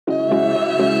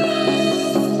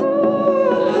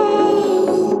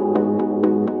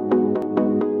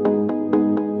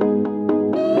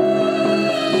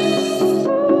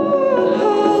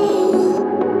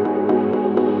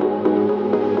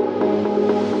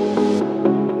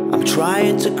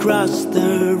trying to cross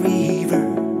the river,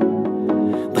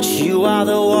 but you are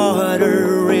the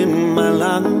water in my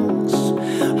lungs.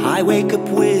 I wake up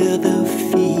with a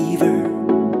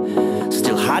fever,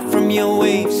 still hot from your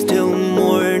waves till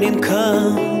morning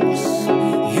comes.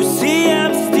 You see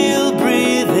I'm still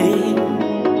breathing,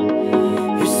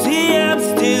 you see I'm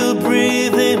still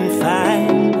breathing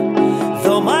fine,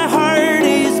 though my heart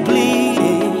is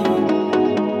bleeding.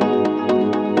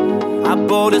 Our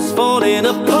boat is falling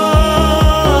apart.